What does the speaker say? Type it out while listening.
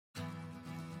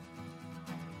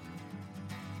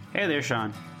Hey there,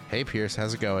 Sean. Hey, Pierce,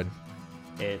 how's it going?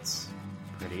 It's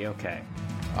pretty okay.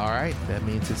 All right, that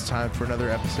means it's time for another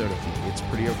episode of the It's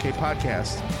Pretty Okay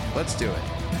podcast. Let's do it.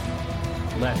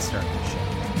 Let's start the show.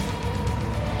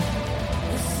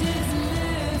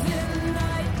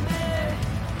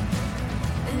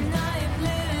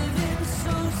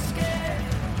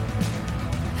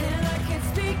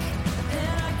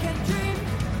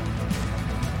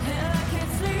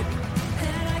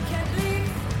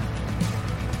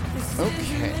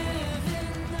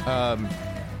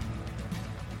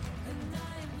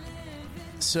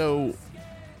 So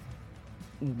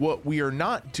what we are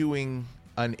not doing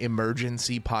an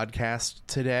emergency podcast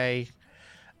today,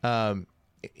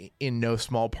 in no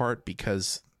small part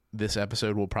because this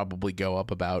episode will probably go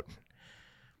up about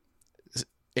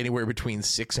anywhere between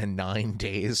 6 and 9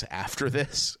 days after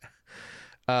this.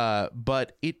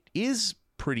 But it is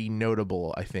pretty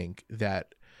notable, I think,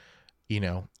 that,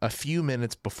 a few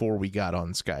minutes before we got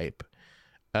on Skype,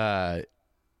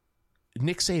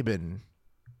 Nick Saban,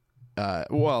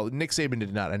 Nick Saban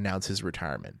did not announce his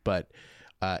retirement, but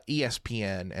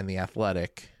ESPN and The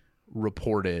Athletic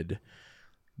reported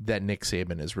that Nick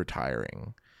Saban is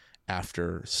retiring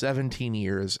after 17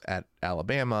 years at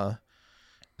Alabama,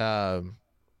 and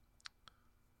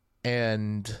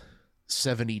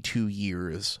 72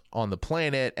 years on the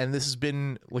planet. And this has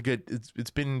been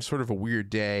it's been sort of a weird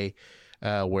day,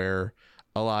 where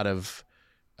a lot of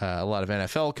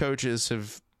NFL coaches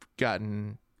have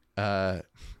gotten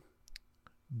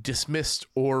dismissed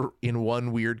or, in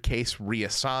one weird case,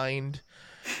 reassigned.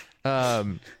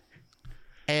 And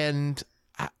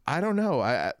I don't know.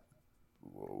 I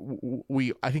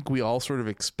think we all sort of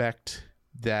expect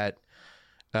that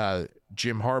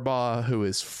Jim Harbaugh, who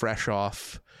is fresh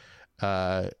off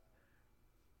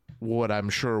what I'm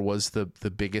sure was the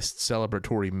biggest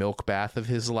celebratory milk bath of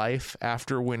his life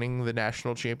after winning the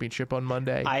national championship on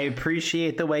Monday. I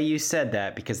appreciate the way you said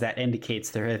that, because that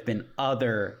indicates there have been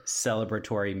other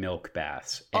celebratory milk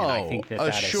baths. And I think that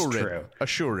is true.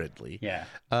 Assuredly. Yeah.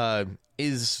 Can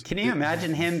you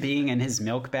imagine him being in his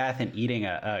milk bath and eating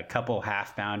a couple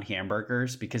half-pound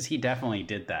hamburgers? Because he definitely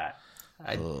did that.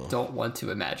 I don't want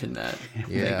to imagine that.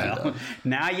 Yeah. Well,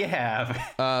 now you have.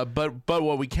 But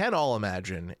what we can all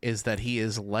imagine is that he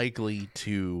is likely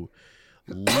to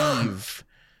leave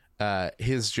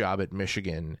his job at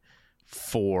Michigan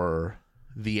for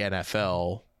the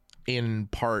NFL, in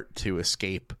part to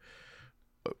escape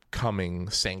coming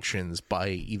sanctions by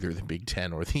either the Big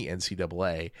Ten or the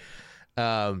NCAA.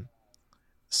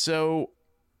 So,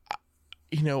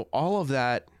 all of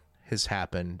that has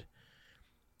happened.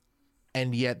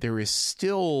 And yet there is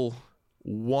still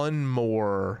one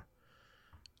more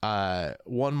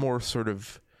sort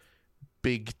of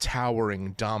big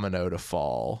towering domino to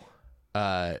fall,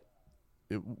 in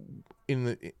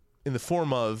the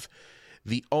form of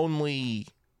the only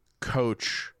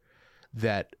coach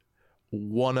that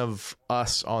one of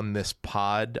us on this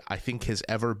pod, I think, has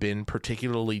ever been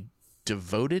particularly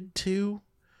devoted to.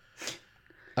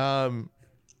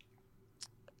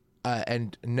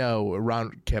 And no,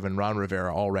 Ron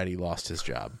Rivera already lost his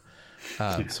job,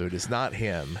 so it is not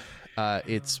him.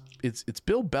 It's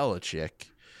Bill Belichick,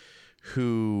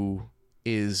 who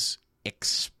is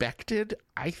expected,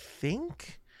 I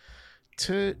think,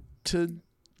 to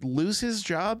lose his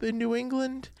job in New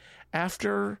England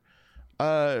after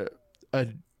a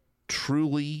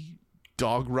truly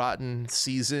dog rotten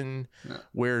season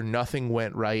where nothing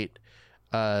went right.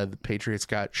 The Patriots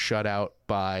got shut out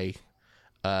by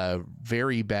a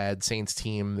very bad Saints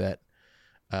team that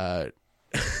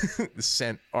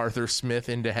sent Arthur Smith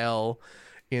into hell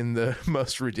in the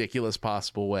most ridiculous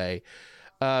possible way.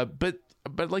 But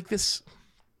like this,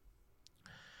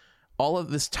 all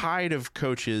of this tide of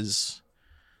coaches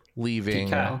leaving,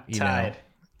 tide.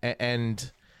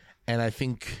 And I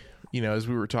think, as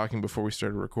we were talking before we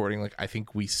started recording, I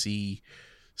think we see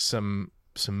some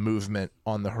movement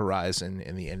on the horizon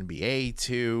in the NBA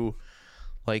too.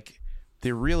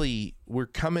 We're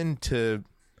coming to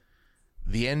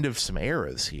the end of some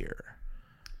eras here.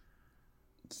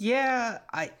 Yeah,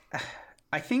 I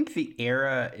think the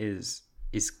era is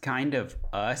kind of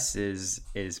us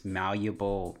as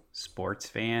malleable sports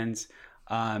fans.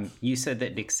 You said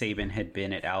that Nick Saban had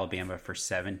been at Alabama for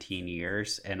 17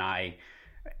 years, and I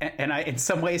in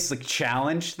some ways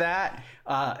challenged that.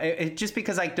 Just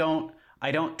because I don't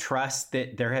trust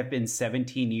that there have been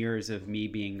 17 years of me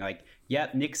being like,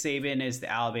 yep, Nick Saban is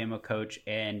the Alabama coach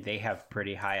and they have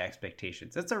pretty high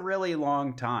expectations. That's a really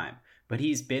long time, but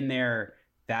he's been there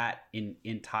that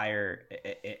entire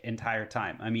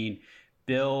time. I mean,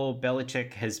 Bill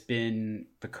Belichick has been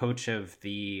the coach of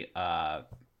the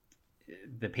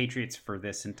the Patriots for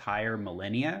this entire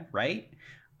millennia, right?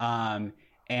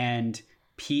 And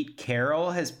Pete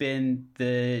Carroll has been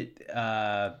the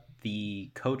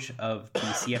coach of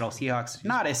the Seattle Seahawks,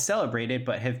 not as celebrated,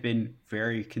 but have been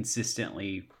very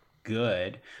consistently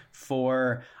good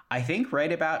for, I think,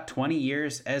 right about 20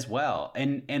 years as well.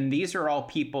 And these are all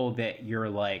people that you're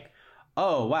like,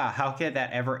 oh, wow, how could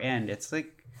that ever end? It's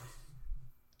like,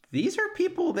 these are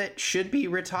people that should be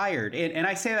retired. And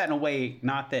I say that in a way,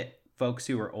 not that folks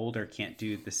who are older can't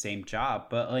do the same job,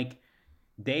 but like,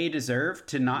 they deserve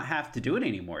to not have to do it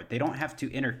anymore. They don't have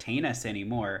to entertain us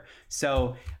anymore.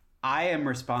 So I am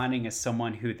responding as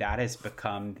someone who that has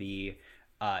become the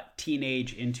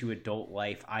teenage into adult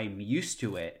life. I'm used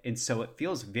to it. And so it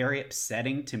feels very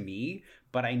upsetting to me,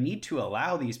 but I need to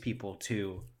allow these people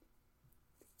to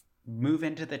move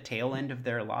into the tail end of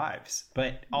their lives.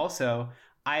 But also,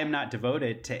 I am not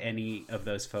devoted to any of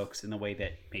those folks in the way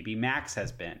that maybe Max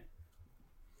has been.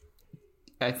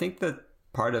 I think that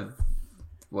part of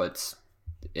what's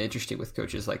interesting with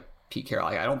coaches like Pete Carroll,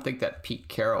 I don't think that Pete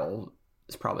Carroll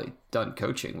is probably done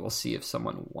coaching. We'll see if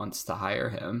someone wants to hire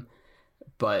him.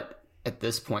 But at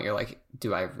this point, you're like,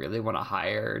 do I really want to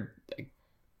hire a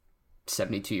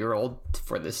 72-year-old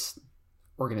for this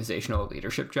organizational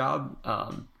leadership job?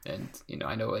 And, you know,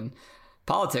 I know in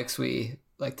politics we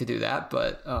like to do that,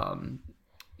 but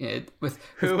with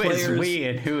who players, is we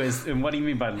and who is, and what do you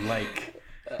mean by like?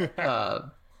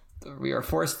 We are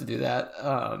forced to do that.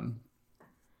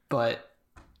 But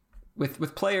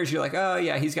with players, you're like, oh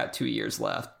yeah, he's got 2 years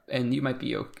left, and you might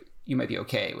be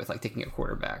okay with like taking a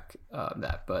quarterback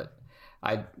that. But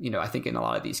I think in a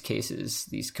lot of these cases,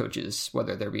 these coaches,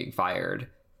 whether they're being fired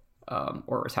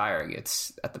or retiring,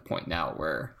 it's at the point now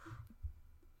where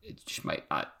it just might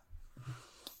not,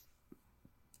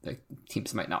 like,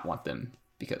 teams might not want them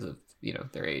because of, you know,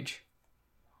 their age.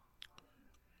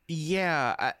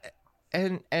 Yeah.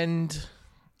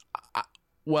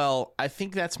 Well, I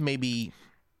think that's maybe,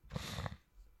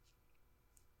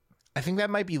 I think that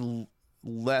might be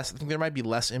less, I think there might be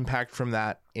less impact from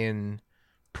that in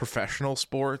professional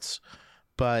sports,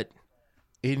 but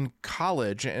in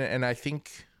college, and I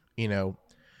think, you know,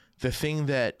 the thing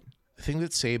that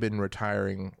Saban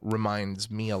retiring reminds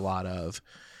me a lot of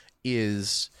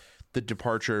is the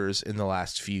departures in the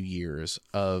last few years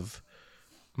of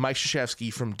Mike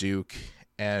Krzyzewski from Duke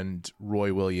and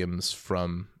Roy Williams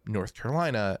from North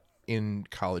Carolina in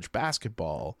college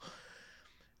basketball.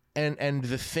 And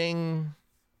the thing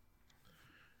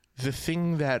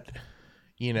that,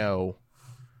 you know,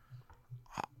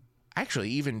 actually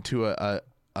even to a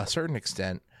certain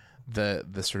extent, the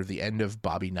sort of the end of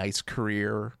Bobby Knight's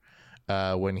career,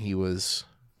 when he was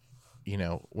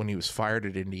fired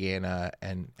at Indiana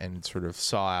and sort of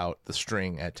saw out the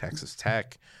string at Texas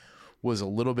Tech, was a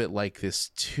little bit like this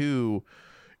too,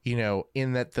 you know,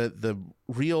 in that the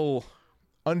real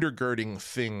undergirding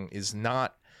thing is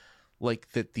not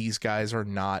like that these guys are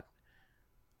not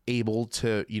able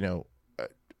to, you know,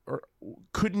 or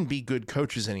couldn't be good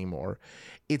coaches anymore.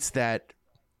 It's that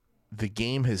the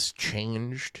game has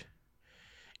changed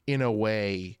in a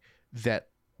way that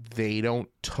they don't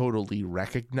totally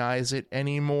recognize it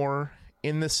anymore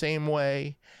in the same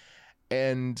way.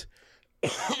 And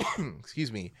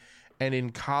excuse me. And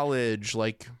in college,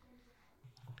 like,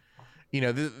 you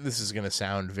know, this is going to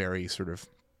sound very sort of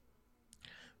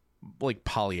like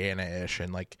Pollyanna-ish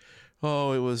and like,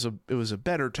 oh, it was a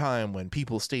better time when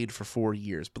people stayed for 4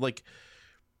 years. But like,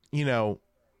 you know,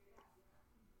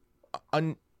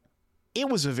 it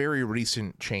was a very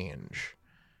recent change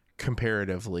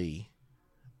comparatively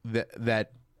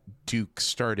that Duke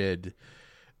started,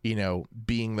 you know,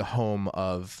 being the home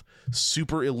of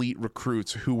super elite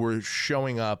recruits who were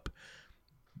showing up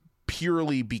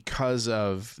purely because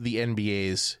of the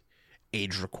NBA's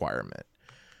age requirement.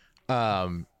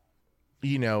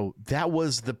 You know, that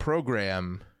was the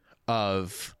program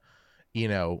of, you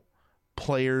know,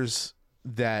 players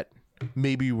that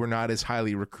maybe were not as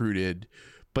highly recruited,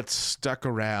 but stuck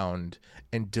around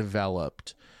and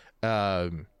developed.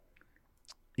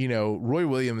 You know, Roy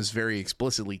Williams very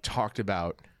explicitly talked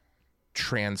about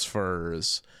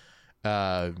transfers,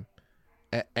 and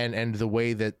the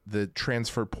way that the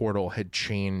transfer portal had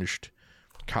changed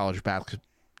college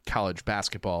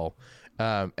basketball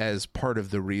as part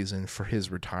of the reason for his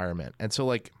retirement. And so,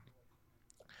 like,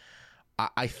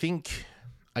 I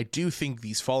do think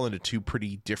these fall into two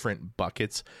pretty different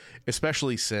buckets,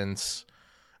 especially since,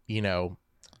 you know,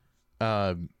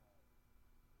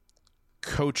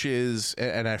 coaches,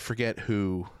 and I forget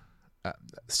who,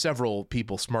 several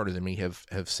people smarter than me have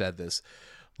said this,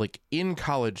 like, in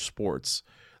college sports,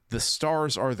 the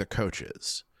stars are the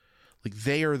coaches. Like,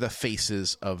 they are the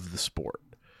faces of the sport,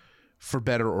 for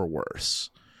better or worse.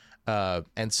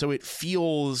 And so it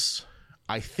feels,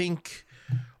 I think,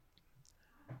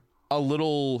 a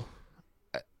little,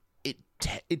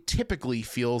 it typically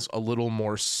feels a little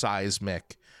more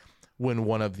seismic when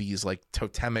one of these like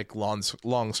totemic long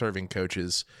serving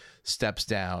coaches steps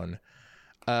down.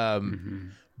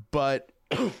 But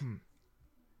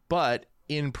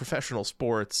in professional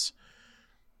sports,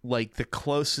 like, the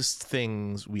closest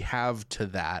things we have to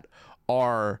that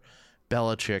are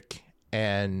Belichick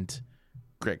and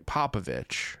Greg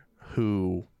Popovich,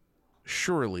 who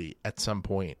surely at some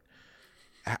point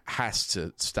has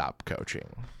to stop coaching.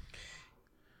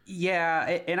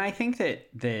 Yeah, and I think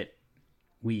that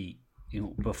we,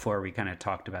 before we kind of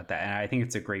talked about that, and I think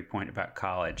it's a great point about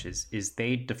college, is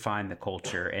they define the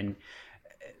culture, and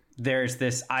there's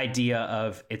this idea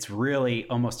of it's really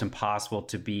almost impossible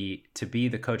to be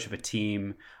the coach of a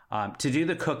team, to do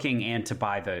the cooking and to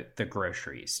buy the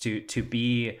groceries, to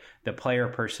be the player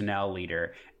personnel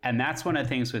leader. And that's one of the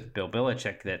things with Bill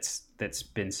Belichick that's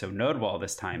been so notable all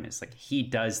this time, is like he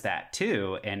does that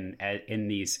too. And in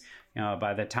these,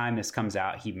 by the time this comes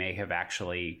out, he may have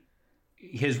actually,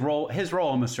 his role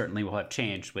almost certainly will have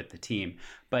changed with the team,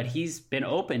 but he's been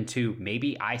open to,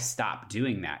 maybe I stop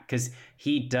doing that, because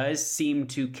he does seem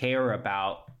to care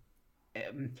about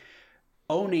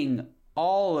owning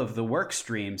all of the work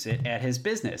streams at his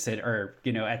business, or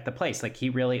at the place. Like, he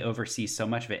really oversees so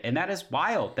much of it, and that is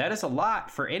wild. That is a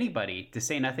lot for anybody, to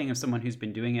say nothing of someone who's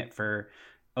been doing it for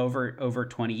over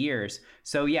 20 years.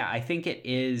 So yeah, I think it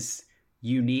is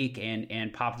unique,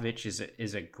 and Popovich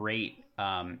is a great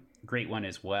one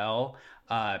as well,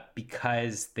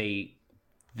 because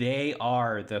they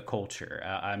are the culture.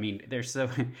 I mean, there's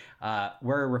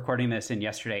we're recording this, and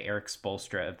yesterday Eric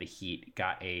Spoelstra of the Heat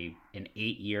got an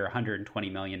 8-year,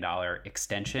 $120 million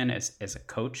extension as a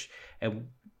coach. And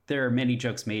there are many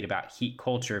jokes made about Heat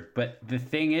culture, but the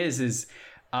thing is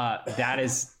that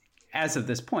is, as of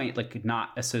this point, like, not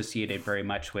associated very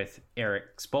much with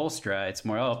Eric Spoelstra. It's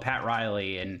more, Pat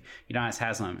Riley and Udonis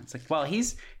Haslem. It's like, well,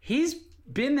 he's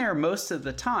been there most of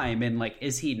the time, and like,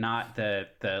 is he not the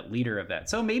leader of that?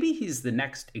 So maybe he's the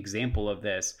next example of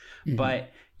this.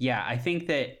 But yeah, I think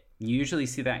that you usually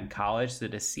see that in college, so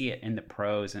to see it in the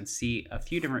pros and see a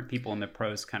few different people in the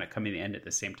pros kind of coming to the end at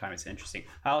the same time is interesting.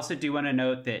 I also do want to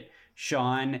note that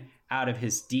Sean, out of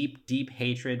his deep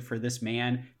hatred for this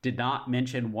man, did not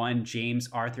mention one James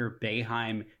Arthur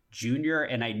Boeheim Jr.,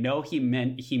 and I know he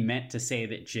meant to say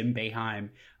that Jim Boeheim,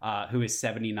 who is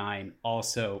 79,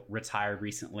 also retired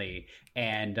recently,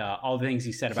 and all the things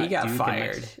he said about he got Duke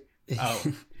fired.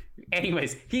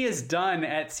 Anyways, he is done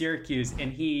at Syracuse,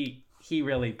 and he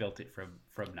really built it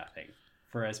from nothing.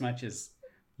 For as much as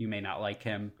you may not like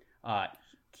him,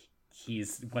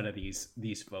 he's one of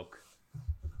these folk.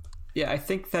 Yeah, I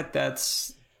think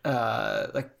that's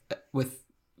like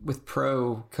with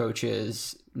pro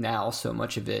coaches now, so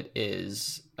much of it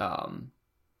is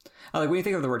like, when you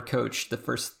think of the word coach, the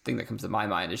first thing that comes to my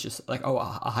mind is just like,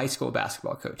 a high school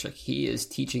basketball coach. Like, he is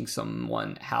teaching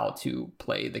someone how to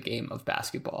play the game of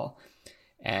basketball.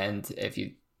 And if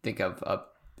you think of a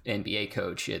NBA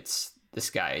coach, it's this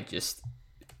guy just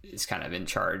is kind of in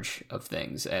charge of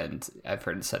things. And I've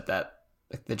heard it said that,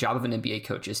 like, the job of an NBA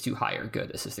coach is to hire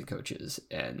good assistant coaches,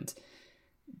 and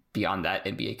beyond that,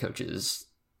 NBA coaches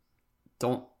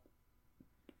don't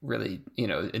really,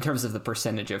 in terms of the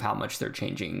percentage of how much they're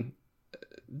changing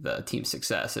the team's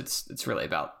success, it's really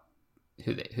about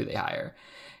who they hire.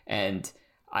 And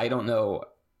I don't know,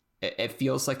 it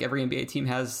feels like every NBA team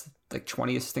has like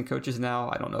 20 assistant coaches now.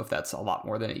 I don't know if that's a lot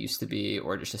more than it used to be,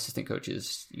 or just assistant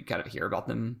coaches, you kind of hear about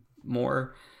them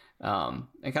more. And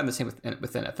kind of the same with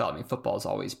NFL. I mean, football has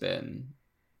always been,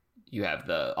 you have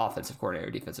the offensive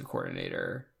coordinator, defensive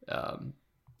coordinator,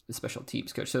 the special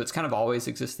teams coach. So it's kind of always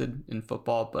existed in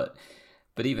football, but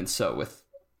even so, with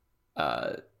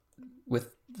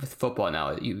football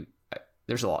now,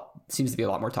 there's seems to be a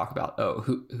lot more talk about,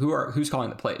 who's calling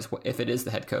the plays. If it is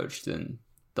the head coach, then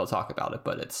they'll talk about it.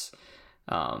 But it's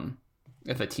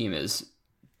if a team is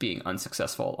being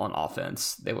unsuccessful on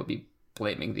offense, they will be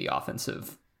blaming the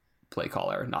offensive play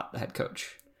caller, not the head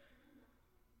coach.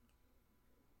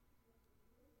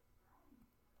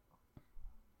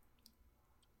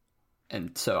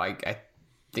 And so I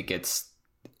think it's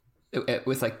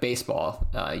with like baseball.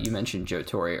 You mentioned Joe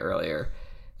Torre earlier.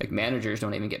 Like, managers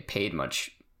don't even get paid much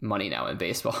money now in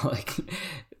baseball. Like,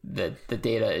 the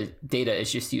data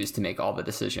is just used to make all the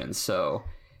decisions. So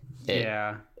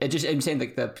I'm saying,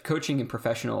 like, the coaching in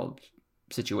professional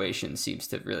situation seems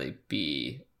to really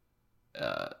be,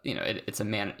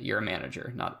 you're a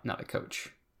manager, not a coach.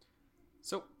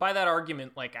 So by that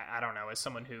argument, like, I don't know, as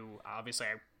someone who obviously,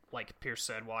 like Pierce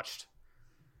said, watched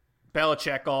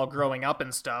Belichick all growing up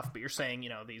and stuff, but you're saying,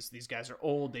 these guys are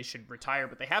old, they should retire,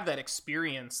 but they have that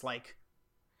experience. Like,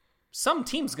 some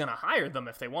team's gonna hire them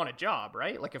if they want a job,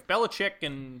 right? Like, if Belichick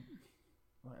and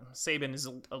Saban is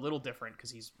a little different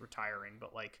because he's retiring,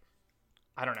 but like,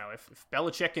 I don't know, if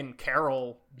Belichick and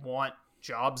Carroll want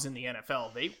jobs in the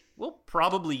NFL, they will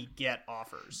probably get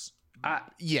offers.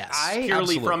 Yes, purely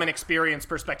absolutely. From an experience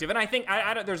perspective. And I think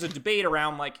there's a debate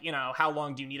around, like, how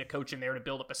long do you need a coach in there to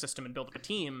build up a system and build up a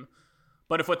team?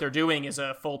 But if what they're doing is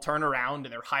a full turnaround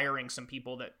and they're hiring some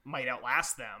people that might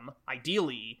outlast them,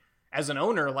 ideally, as an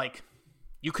owner, like,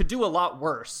 you could do a lot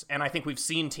worse. And I think we've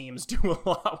seen teams do a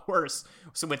lot worse.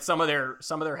 So with some of their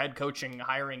head coaching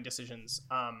hiring decisions,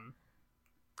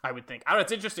 I would think. I don't know,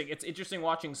 it's interesting. It's interesting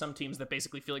watching some teams that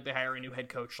basically feel like they hire a new head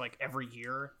coach like every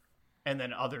year, and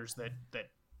then others that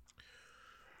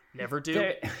never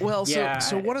do. Well, yeah.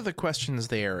 So one of the questions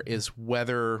there is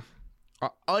whether,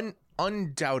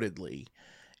 undoubtedly,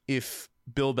 if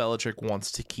Bill Belichick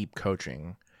wants to keep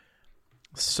coaching,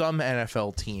 some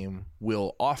NFL team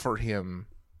will offer him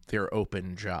their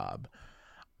open job.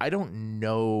 I don't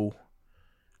know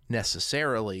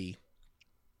necessarily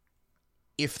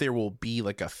if there will be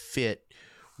like a fit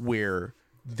where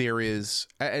there is,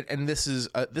 and this is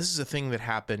a thing that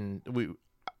happened.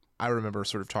 I remember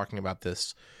sort of talking about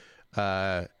this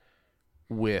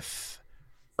with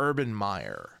Urban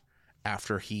Meyer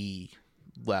after he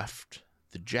left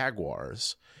the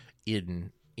Jaguars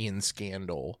in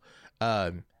scandal,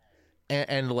 and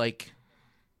like,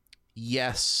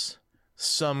 yes,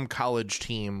 some college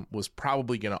team was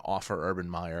probably going to offer Urban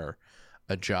Meyer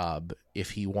a job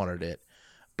if he wanted it,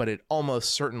 but it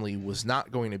almost certainly was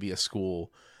not going to be a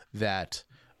school that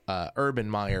Urban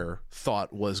Meyer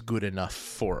thought was good enough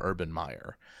for Urban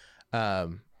Meyer.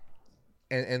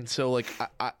 And so, like,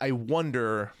 I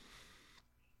wonder,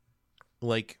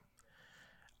 like,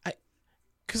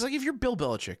 because, like, if you're Bill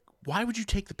Belichick, why would you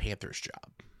take the Panthers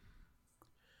job?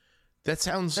 That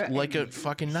sounds like a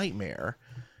fucking nightmare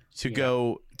to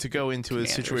go into a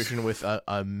situation with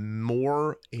a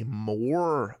more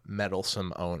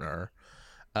meddlesome owner,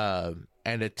 and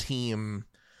a team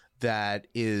that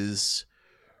is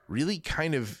really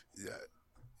kind of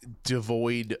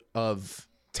devoid of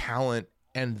talent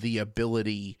and the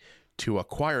ability to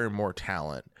acquire more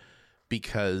talent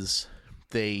because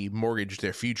they mortgaged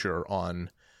their future on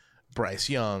Bryce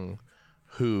Young,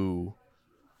 who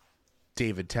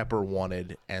David Tepper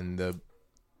wanted and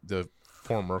the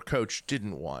former coach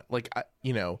didn't want. Like,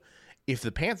 if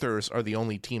the Panthers are the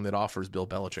only team that offers Bill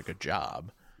Belichick a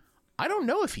job, I don't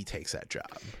know if he takes that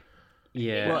job.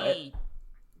 Yeah.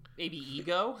 Maybe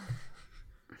ego?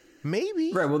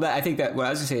 Maybe. Right. Well, I think that what I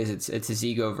was going to say is it's his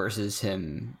ego versus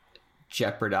him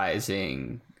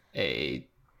jeopardizing a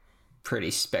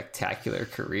pretty spectacular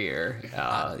career.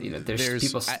 There's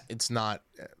people. It's not.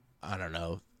 I don't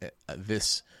know.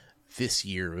 This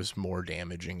year was more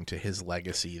damaging to his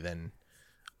legacy than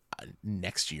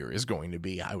next year is going to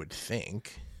be, I would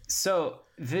think. So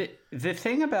the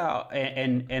thing about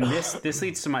and this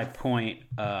leads to my point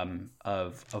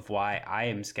of why I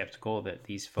am skeptical that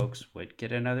these folks would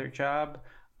get another job.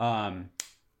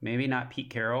 Maybe not Pete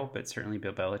Carroll, but certainly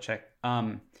Bill Belichick.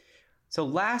 So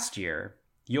last year,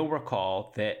 you'll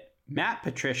recall that Matt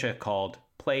Patricia called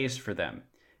plays for them.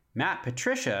 Matt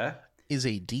Patricia is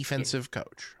a defensive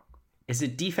coach.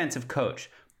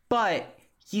 But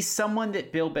he's someone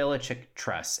that Bill Belichick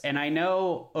trusts. And I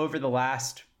know over the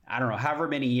last, I don't know, however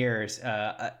many years,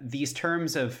 these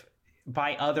terms of,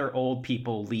 by other old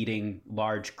people leading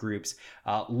large groups,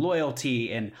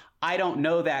 loyalty and I don't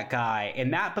know that guy.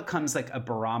 And that becomes like a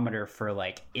barometer for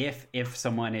like if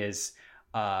someone is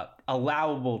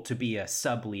allowable to be a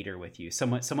sub leader with you,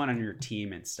 someone on your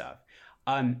team and stuff.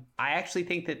 I actually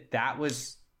think that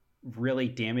was really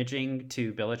damaging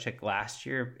to Belichick last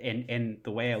year and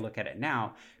the way I look at it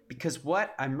now, because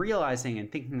what I'm realizing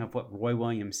and thinking of what Roy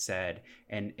Williams said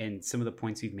and some of the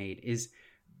points we've made is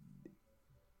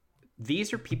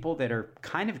these are people that are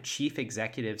kind of chief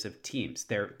executives of teams.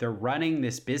 They're running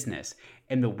this business,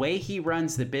 and the way he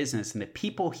runs the business and the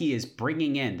people he is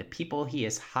bringing in, the people he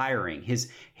is hiring,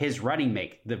 his running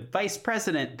mate, the vice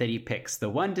president that he picks, the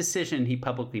one decision he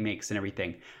publicly makes and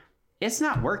everything, it's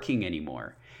not working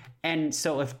anymore. And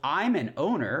so if I'm an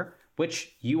owner,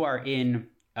 which you are in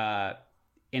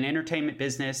an entertainment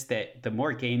business, that the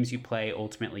more games you play,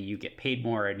 ultimately you get paid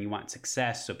more and you want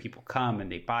success. So people come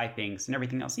and they buy things and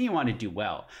everything else. And you want to do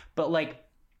well. But like,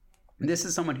 this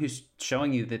is someone who's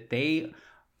showing you that they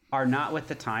are not with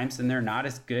the times, and they're not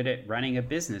as good at running a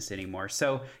business anymore.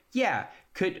 So yeah,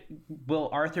 will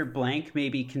Arthur Blank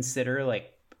maybe consider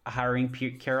like hiring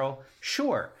Pete Carroll?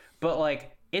 Sure, but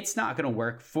like it's not going to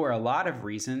work for a lot of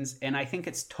reasons, and I think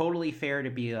it's totally fair to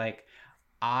be like,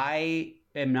 I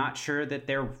am not sure that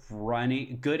they're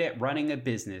good at running a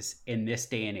business in this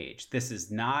day and age. This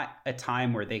is not a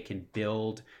time where they can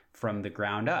build from the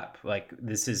ground up. Like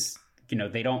this is,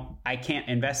 I can't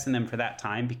invest in them for that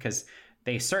time because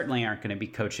they certainly aren't going to be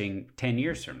coaching 10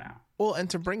 years from now. Well, and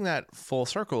to bring that full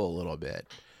circle a little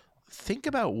bit, think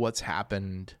about what's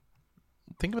happened.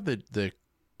 Think about the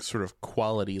sort of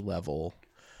quality level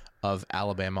of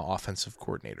Alabama offensive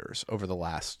coordinators over the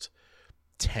last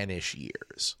 10-ish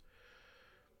years.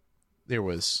 There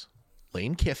was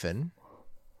Lane Kiffin,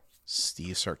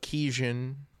 Steve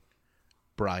Sarkisian,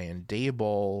 Brian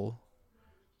Daboll,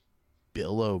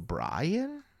 Bill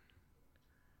O'Brien,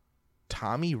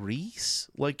 Tommy Rees.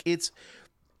 Like it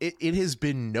has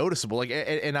been noticeable. Like,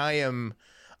 and I am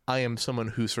someone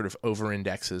who sort of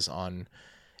over-indexes on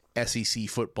SEC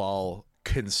football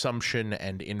consumption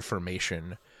and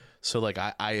information. So like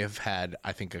I have had,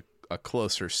 I think, a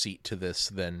closer seat to this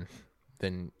than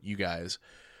you guys.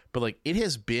 But like it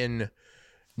has been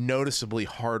noticeably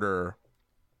harder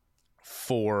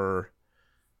for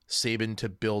Saban to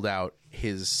build out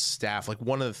his staff. Like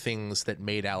one of the things that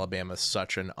made Alabama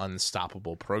such an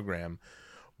unstoppable program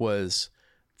was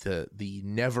the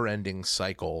never-ending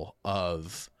cycle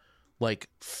of like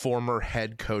former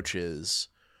head coaches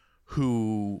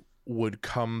who would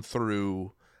come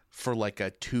through for like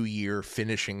a 2-year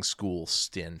finishing school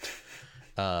stint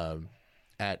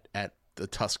at the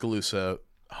Tuscaloosa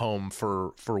home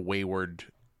for wayward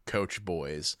coach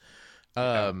boys.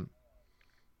 And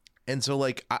so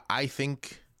like I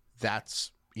think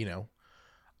that's,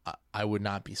 I would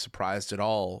not be surprised at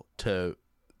all to,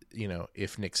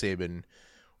 if Nick Saban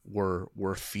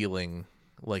were feeling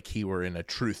like he were in a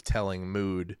truth-telling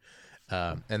mood.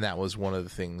 And that was one of the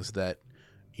things that,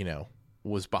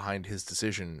 was behind his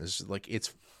decision, is like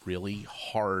it's really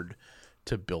hard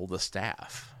to build a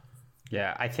staff.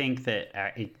 Yeah, I think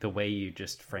that the way you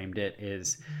just framed it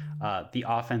is the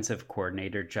offensive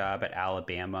coordinator job at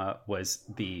Alabama was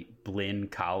the Blinn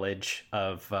College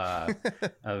of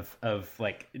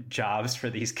like jobs for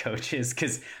these coaches,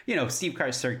 because Steve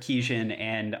Sarkisian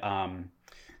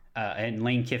and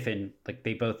Lane Kiffin, like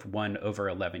they both won over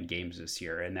 11 games this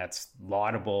year, and that's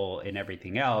laudable and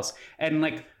everything else. And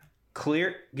like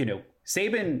clear,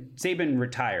 Saban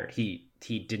retired. He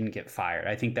didn't get fired.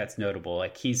 I think that's notable.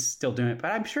 Like he's still doing it,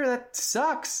 but I'm sure that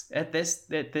sucks at this,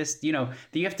 that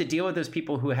you have to deal with those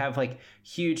people who have like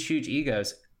huge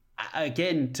egos.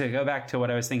 Again, to go back to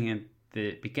what I was thinking at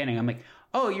the beginning, I'm like,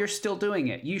 oh, you're still doing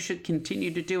it. You should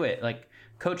continue to do it. Like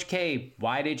Coach K,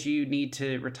 why did you need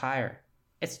to retire?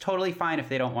 It's totally fine if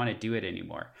they don't want to do it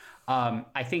anymore.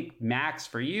 I think Max,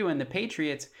 for you and the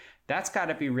Patriots, that's got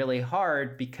to be really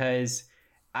hard, because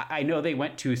I know they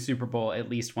went to a Super Bowl at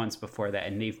least once before that,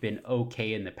 and they've been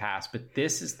okay in the past, but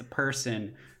this is the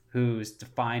person who's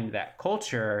defined that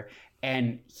culture,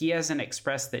 and he hasn't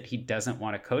expressed that he doesn't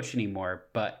want to coach anymore,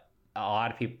 but a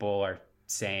lot of people are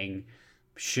saying,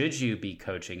 should you be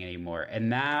coaching anymore?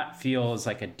 And that feels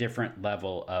like a different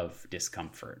level of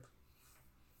discomfort.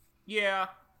 Yeah,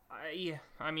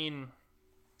 I mean,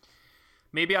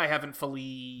 maybe I haven't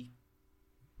fully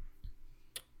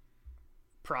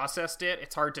processed it.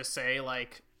 It's hard to say,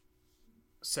 like,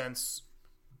 since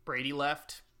Brady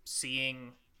left,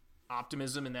 seeing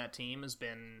optimism in that team has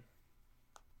been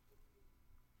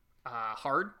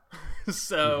hard.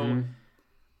 So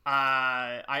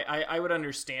I would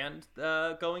understand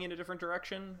going in a different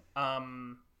direction,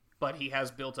 but he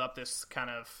has built up this kind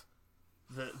of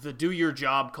the do your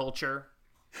job culture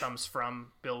comes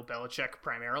from Bill Belichick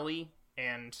primarily,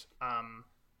 and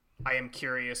I am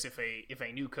curious if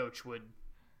a new coach would.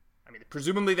 I mean,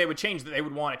 presumably they would change that. They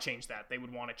would want to change that. They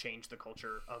would want to change the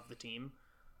culture of the team.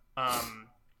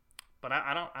 But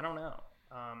I don't know.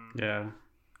 Yeah.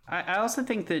 I also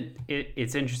think that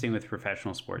it's interesting with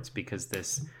professional sports, because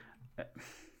this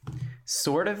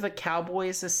sort of the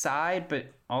Cowboys aside, but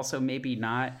also maybe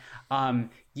not.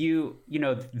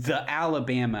 The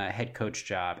Alabama head coach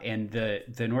job and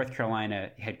the North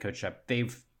Carolina head coach job,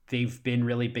 they've been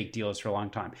really big deals for a long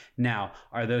time. Now,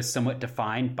 are those somewhat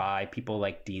defined by people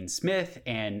like Dean Smith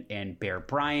and Bear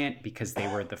Bryant because they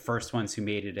were the first ones who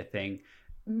made it a thing?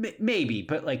 Maybe,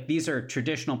 but like these are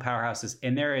traditional powerhouses,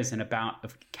 and there is an amount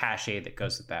of cachet that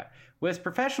goes with that. With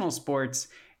professional sports,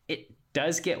 it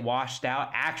does get washed out.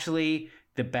 Actually,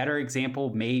 the better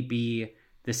example may be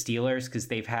the Steelers, because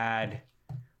they've had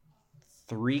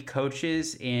 3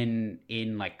 coaches in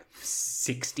like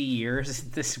 60 years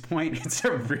at this point. It's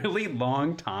a really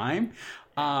long time.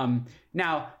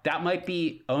 Now that might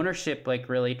be ownership like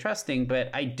really trusting, but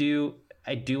I do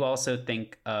also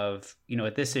think of,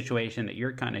 at this situation that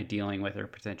you're kind of dealing with or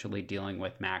potentially dealing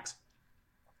with, Max.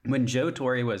 When Joe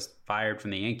Torre was fired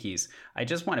from the Yankees, I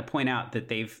just want to point out that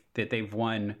they've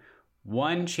won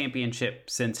 1 championship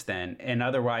since then, and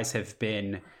otherwise have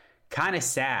been kind of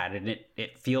sad. And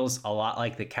it feels a lot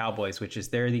like the Cowboys, which is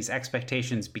there are these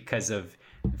expectations because of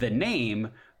the name,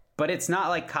 but it's not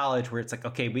like college where it's like,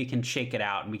 okay, we can shake it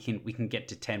out and we can get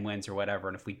to 10 wins or whatever,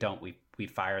 and if we don't, we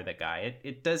fire the guy.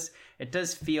 It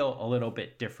does feel a little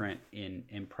bit different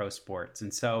in pro sports,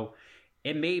 and so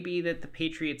it may be that the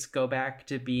Patriots go back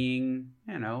to being,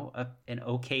 an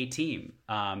okay team,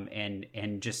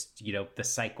 and just the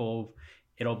cycle.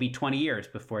 It'll be 20 years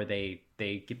before they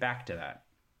get back to that.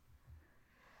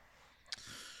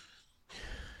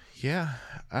 Yeah,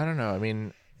 I don't know. I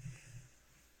mean,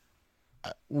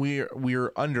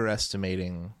 we're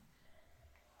underestimating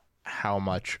how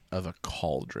much of a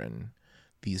cauldron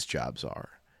these jobs are.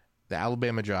 The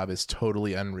Alabama job is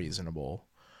totally unreasonable.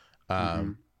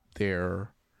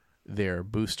 Their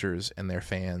boosters and their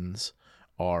fans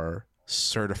are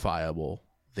certifiable.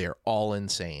 They're all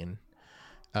insane.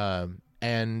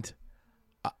 And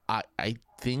I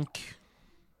think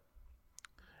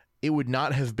it would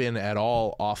not have been at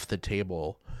all off the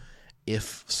table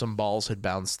if some balls had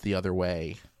bounced the other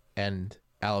way and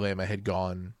Alabama had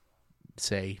gone,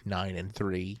 say,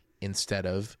 9-3 instead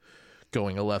of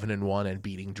going 11-1 and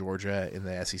beating Georgia in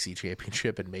the SEC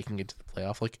championship and making it to the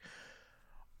playoff. Like,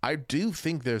 I do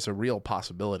think there's a real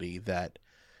possibility that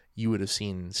you would have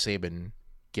seen Saban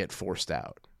get forced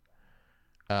out.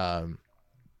 I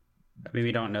mean,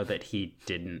 we don't know that he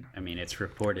didn't. I mean, it's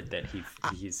reported that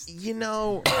he's.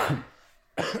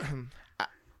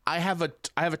 I have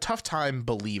a tough time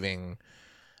believing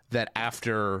that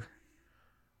after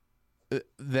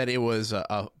that it was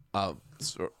a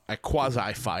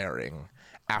quasi firing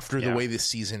after the way this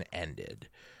season ended.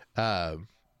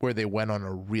 Where they went on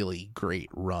a really great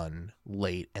run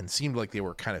late and seemed like they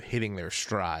were kind of hitting their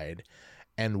stride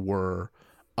and were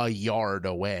a yard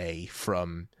away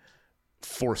from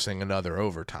forcing another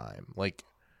overtime. Like,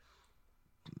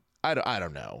 I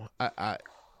don't know. I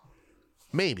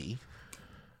maybe.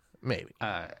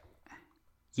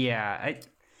 Yeah.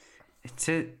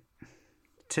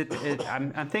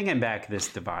 I'm thinking back this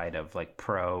divide of like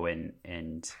pro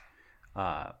and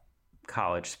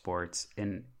college sports,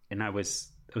 and I was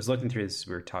looking through this as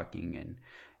we were talking,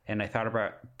 and I thought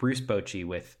about Bruce Bochy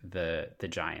with the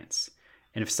Giants.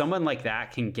 And if someone like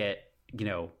that can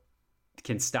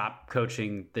can stop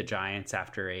coaching the Giants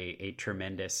after a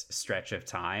tremendous stretch of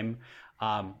time,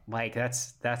 like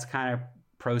that's kind of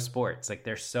pro sports. Like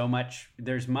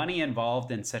there's money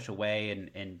involved in such a way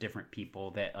and different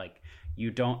people that like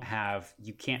you can't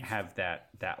have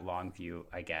that long view,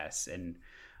 I guess. And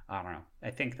I don't know.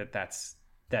 I think that's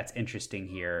interesting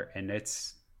here, and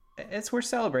it's we're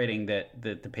celebrating that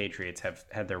the Patriots have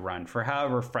had their run for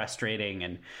however frustrating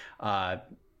and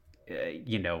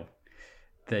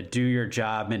the do your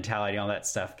job mentality, all that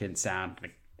stuff can sound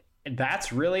like.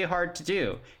 That's really hard to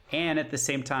do. And at the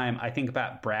same time, I think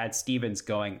about Brad Stevens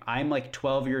going, I'm like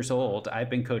 12 years old. I've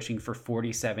been coaching for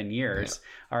 47 years,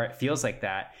 or it feels like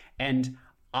that. And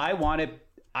I want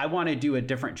to do a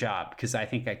different job because I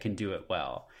think I can do it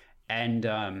well. And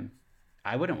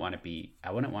I wouldn't want to be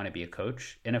a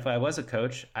coach. And if I was a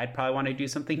coach, I'd probably want to do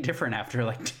something different after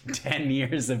like 10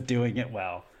 years of doing it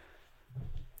well.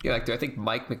 Yeah, like, do I think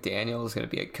Mike McDaniel is going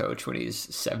to be a coach when he's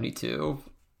 72?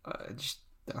 Just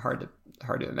hard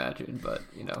to imagine, but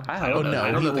I don't know.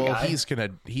 I don't know the well, guy. He's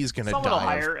gonna Someone will die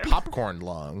hire of him. popcorn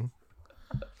lung.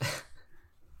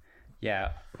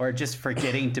 Yeah, or just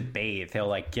forgetting to bathe. He'll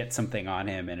like get something on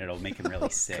him and it'll make him really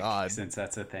sick. God. Since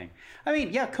that's a thing. I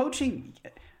mean, yeah, coaching.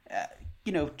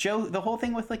 Joe. The whole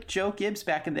thing with like Joe Gibbs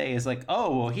back in the day is like,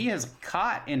 oh, well, he has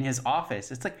cot in his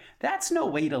office. It's like that's no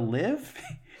way to live.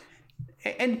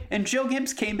 And Joe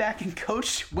Gibbs came back and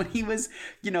coached when he was,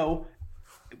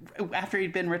 after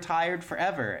he'd been retired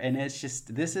forever. And it's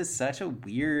just, this is such a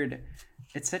weird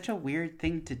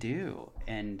thing to do.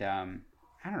 And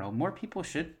I don't know, more people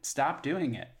should stop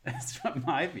doing it. That's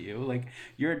my view. Like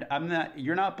you're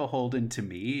not beholden to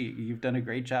me. You've done a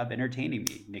great job entertaining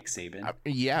me, Nick Saban.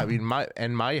 Yeah, I mean,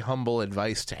 my humble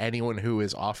advice to anyone who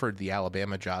is offered the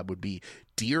Alabama job would be,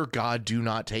 dear God, do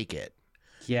not take it.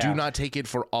 Yeah. Do not take it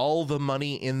for all the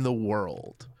money in the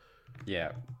world.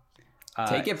 Yeah.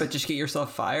 Take it, but just get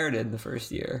yourself fired in the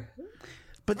first year.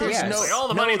 But there's Yeah, no Like all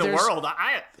the money in the there's- world.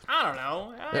 I don't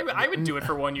know. I would do it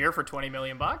for 1 year for $20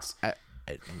 million.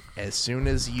 As soon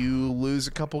as you lose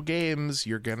a couple games,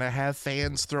 you're gonna have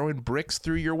fans throwing bricks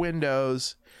through your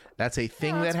windows. That's a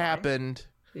thing that's that fine. happened.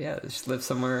 Yeah, just live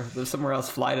somewhere else.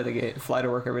 Fly to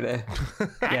work every day.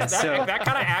 Yeah, so That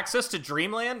kind of access to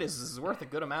Dreamland is worth a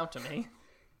good amount to me.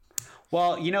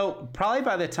 well, probably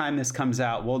by the time this comes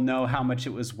out, we'll know how much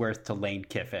it was worth to Lane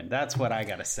Kiffin. That's what I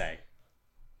gotta say.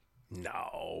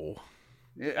 No,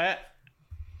 Uh,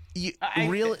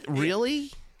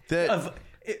 really? That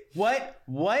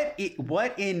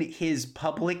what in his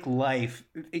public life,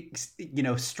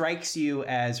 strikes you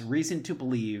as reason to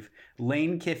believe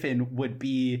Lane Kiffin would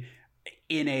be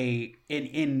in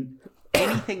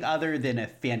anything other than a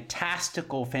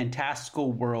fantastical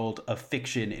world of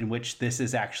fiction in which this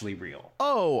is actually real?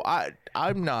 Oh, I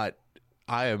am not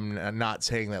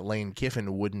saying that Lane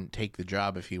Kiffin wouldn't take the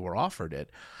job if he were offered it.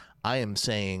 I am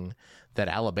saying that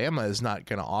Alabama is not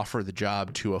going to offer the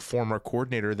job to a former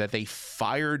coordinator that they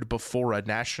fired before a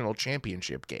national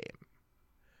championship game.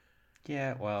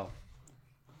 Yeah, well,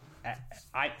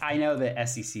 I know that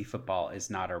SEC football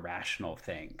is not a rational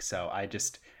thing, so I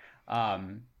just,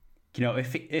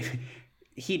 if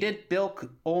he did bilk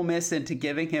Ole Miss into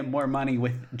giving him more money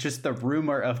with just the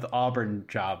rumor of the Auburn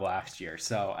job last year,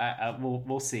 so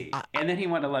we'll see. And then he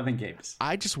won 11 games.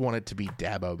 I just want it to be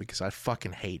Dabo because I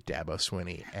fucking hate Dabo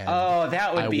Swinney. And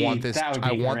that would be. I want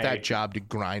that great. job to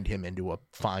grind him into a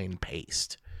fine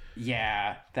paste.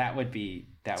 Yeah, that would be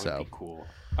cool.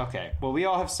 Okay, well, we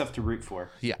all have stuff to root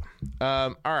for. Yeah.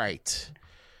 All right.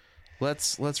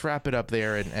 Let's wrap it up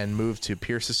there and move to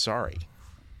Pierce is sorry.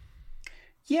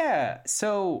 Yeah,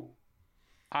 so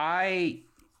I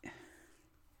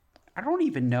don't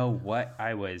even know what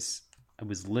I was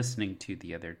listening to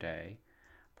the other day,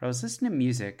 but I was listening to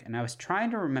music and I was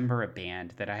trying to remember a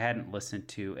band that I hadn't listened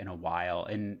to in a while,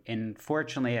 and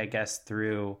fortunately, I guess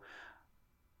through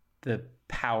the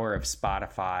power of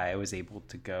Spotify, I was able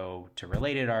to go to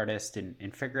related artists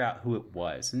and figure out who it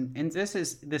was. And this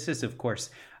is of course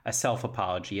a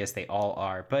self-apology, as they all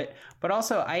are, but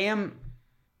also I am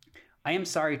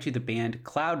sorry to the band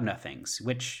Cloud Nothings,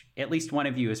 which at least one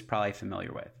of you is probably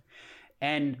familiar with.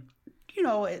 And,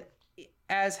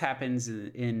 as happens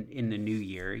in the new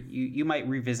year, you might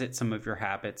revisit some of your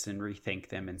habits and rethink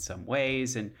them in some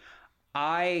ways. And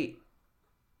I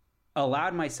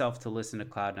allowed myself to listen to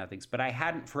Cloud Nothings, but I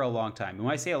hadn't for a long time. And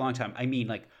when I say a long time, I mean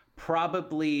like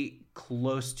probably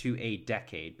close to a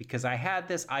decade, because I had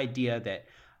this idea that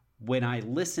when I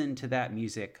listen to that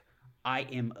music, I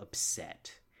am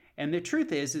upset. And the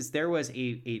truth is there is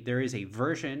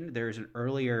an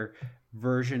earlier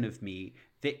version of me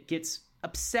that gets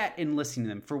upset in listening to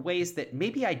them for ways that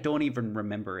maybe I don't even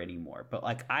remember anymore. But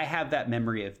like I have that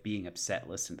memory of being upset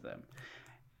listening to them.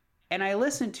 And I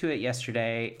listened to it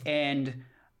yesterday and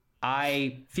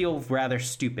I feel rather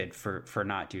stupid for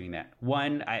not doing that.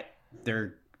 One,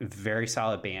 they're a very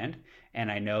solid band. And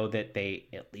I know that they,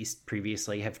 at least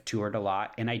previously, have toured a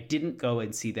lot. And I didn't go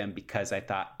and see them because I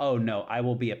thought, oh no, I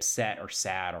will be upset or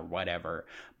sad or whatever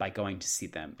by going to see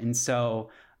them. And so,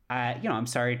 I'm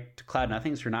sorry to Cloud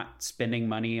Nothings for not spending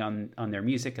money on their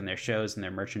music and their shows and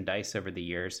their merchandise over the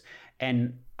years.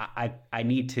 And I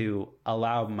need to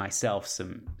allow myself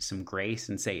some grace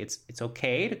and say it's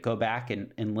okay to go back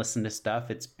and listen to stuff.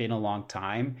 It's been a long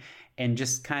time, and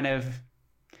just kind of,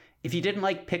 if you didn't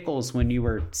like pickles when you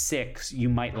were 6, you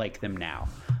might like them now.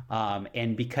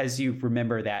 And because you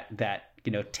remember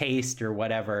that taste or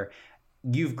whatever,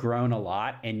 you've grown a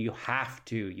lot, and you have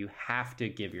to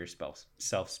give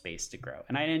yourself space to grow.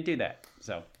 And I didn't do that.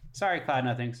 So sorry, Cloud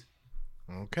Nothings.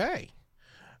 Okay.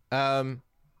 In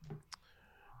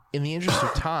the interest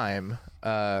of time,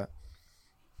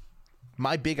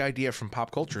 my big idea from pop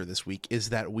culture this week is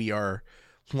that we are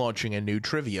launching a new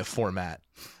trivia format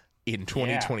in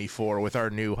 2024 with our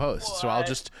new host. What? So I'll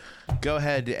just go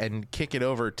ahead and kick it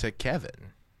over to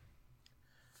Kevin.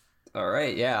 All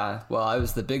right, yeah. Well, I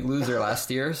was the big loser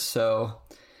last year, so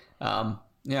I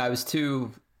was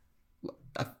too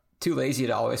lazy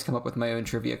to always come up with my own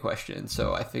trivia questions.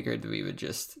 So I figured we would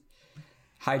just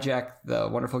hijack the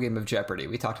wonderful game of Jeopardy.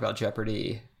 We talked about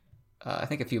Jeopardy, I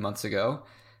think a few months ago,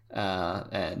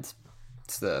 and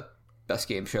it's the best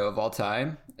game show of all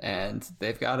time, and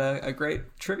they've got a great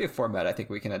trivia format I think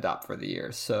we can adopt for the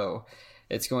year. So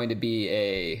it's going to be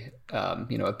a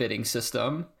bidding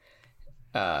system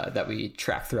that we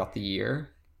track throughout the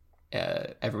year.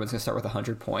 Everyone's going to start with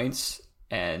 100 points,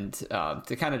 and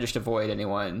to kind of just avoid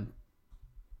anyone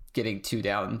getting too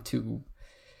down to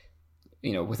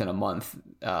within a month,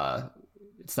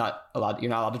 it's not allowed.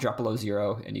 You're not allowed to drop below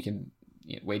 0, and you can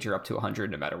wager up to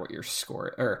 100 no matter what your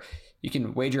score, or you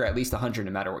can wager at least 100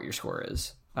 no matter what your score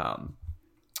is.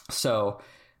 So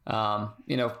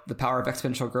the power of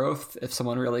exponential growth, if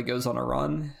someone really goes on a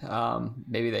run,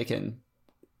 maybe they can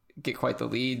get quite the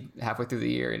lead halfway through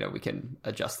the year. We can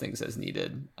adjust things as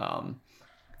needed.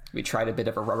 We tried a bit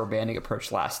of a rubber banding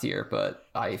approach last year, but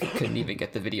I couldn't even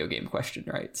get the video game question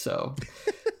right. So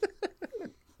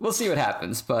we'll see what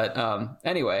happens. But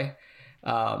anyway,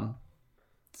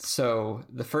 so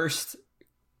the first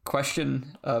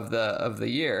question of the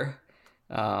year,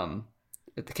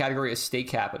 the category is state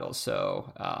capitals.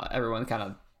 So everyone kind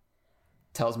of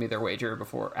tells me their wager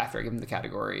after I give them the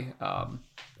category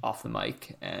off the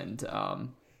mic, and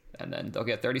then they'll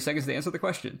get 30 seconds to answer the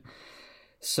question.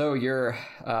 So your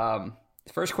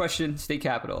first question, state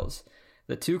capitals.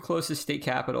 The two closest state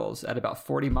capitals at about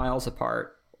 40 miles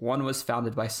apart, one was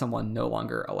founded by someone no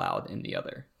longer allowed in the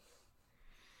other.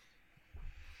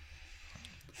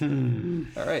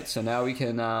 All right, so now we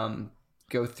can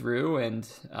go through, and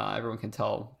everyone can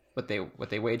tell what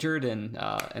they wagered and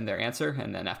their answer,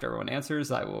 and then after everyone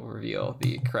answers, I will reveal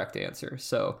the correct answer.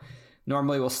 So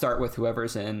normally we'll start with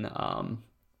whoever's in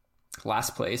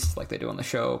last place, like they do on the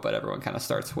show, but everyone kind of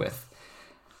starts with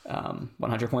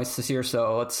 100 points this year.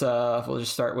 So we'll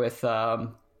just start with the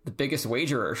biggest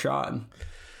wagerer, Sean.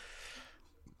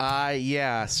 So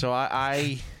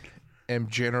I am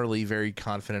generally very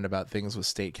confident about things with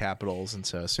state capitals, and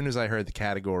so as soon as I heard the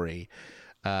category,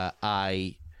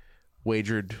 I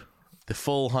wagered the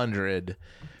full 100,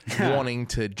 wanting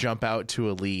to jump out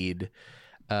to a lead,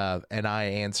 and I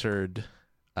answered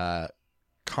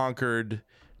Concord,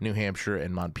 New Hampshire,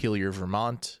 and Montpelier,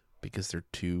 Vermont, because they're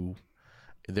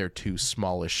two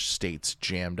smallish states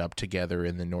jammed up together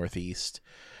in the Northeast.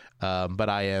 But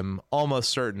I am almost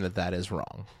certain that is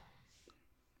wrong.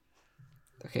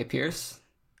 Okay, Pierce.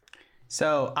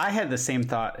 So I had the same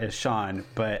thought as Sean,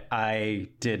 but I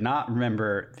did not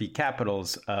remember the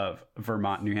capitals of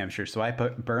Vermont, New Hampshire. So I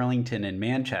put Burlington and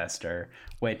Manchester,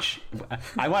 which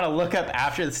I want to look up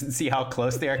after this and see how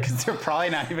close they are, because they're probably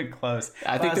not even close.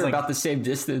 I think they're about the same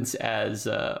distance as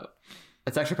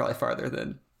it's actually probably farther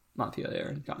than Montpelier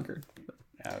and Concord.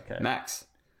 Okay. Max.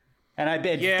 And I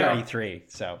bid 33,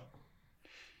 so.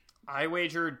 I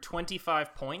wagered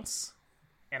 25 points.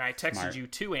 And I texted you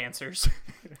two answers.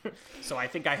 So I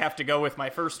think I have to go with my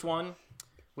first one,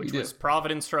 which was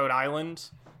Providence, Rhode Island,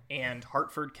 and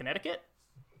Hartford, Connecticut.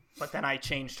 But then I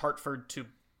changed Hartford to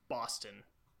Boston,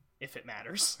 if it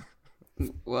matters.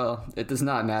 Well, it does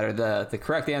not matter. The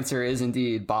correct answer is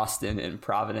indeed Boston and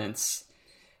Providence.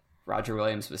 Roger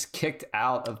Williams was kicked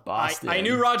out of Boston. I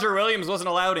knew Roger Williams wasn't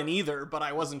allowed in either, but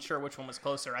I wasn't sure which one was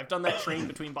closer. I've done that train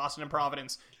between Boston and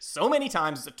Providence so many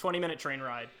times. It's a 20-minute train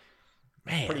ride.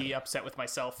 Man. Pretty upset with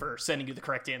myself for sending you the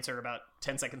correct answer about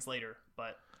 10 seconds later,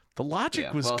 but the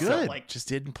logic was good. So, just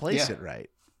didn't place it right.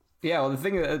 Yeah, well, the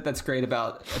thing that's great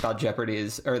about Jeopardy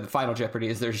or the Final Jeopardy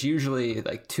is there's usually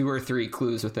like 2 or 3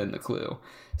 clues within the clue.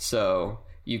 So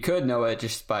you could know it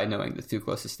just by knowing the 2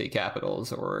 closest state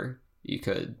capitals, or you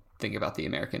could think about the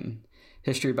American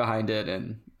history behind it,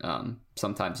 and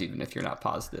sometimes even if you're not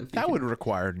positive. That would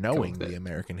require knowing the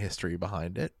American history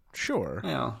behind it. Sure.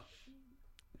 Yeah.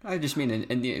 I just mean,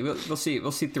 we'll see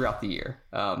throughout the year.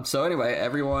 So anyway,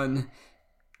 everyone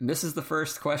misses the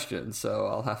first question, so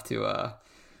I'll have to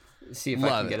see if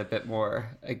I can get a bit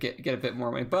more, get a bit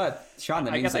more money. But Sean,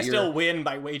 that means I guess I still win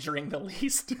by wagering the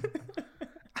least.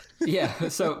 Yeah.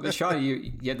 So Sean,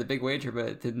 you had the big wager, but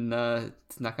it didn't.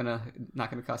 It's not gonna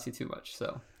cost you too much.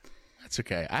 So that's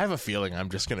okay. I have a feeling I'm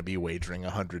just gonna be wagering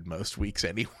 100 most weeks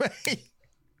anyway.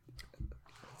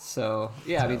 So,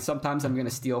 yeah, I mean, sometimes I'm going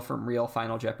to steal from real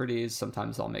Final Jeopardies.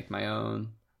 Sometimes I'll make my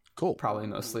own. Cool. Probably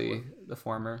mostly the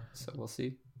former. So we'll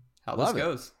see how this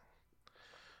goes.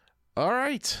 All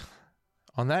right.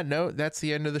 On that note, that's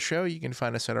the end of the show. You can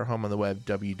find us at our home on the web,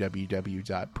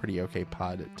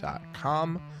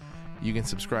 www.prettyokpod.com. You can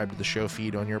subscribe to the show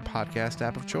feed on your podcast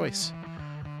app of choice.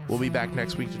 We'll be back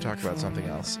next week to talk about something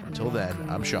else. Until then,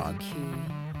 I'm Sean.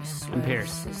 I'm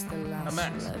Pierce. I'm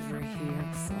Max.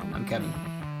 I'm Kevin.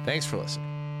 Thanks for listening.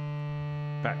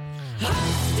 Bye.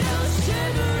 I still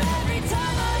shiver every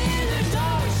time I hear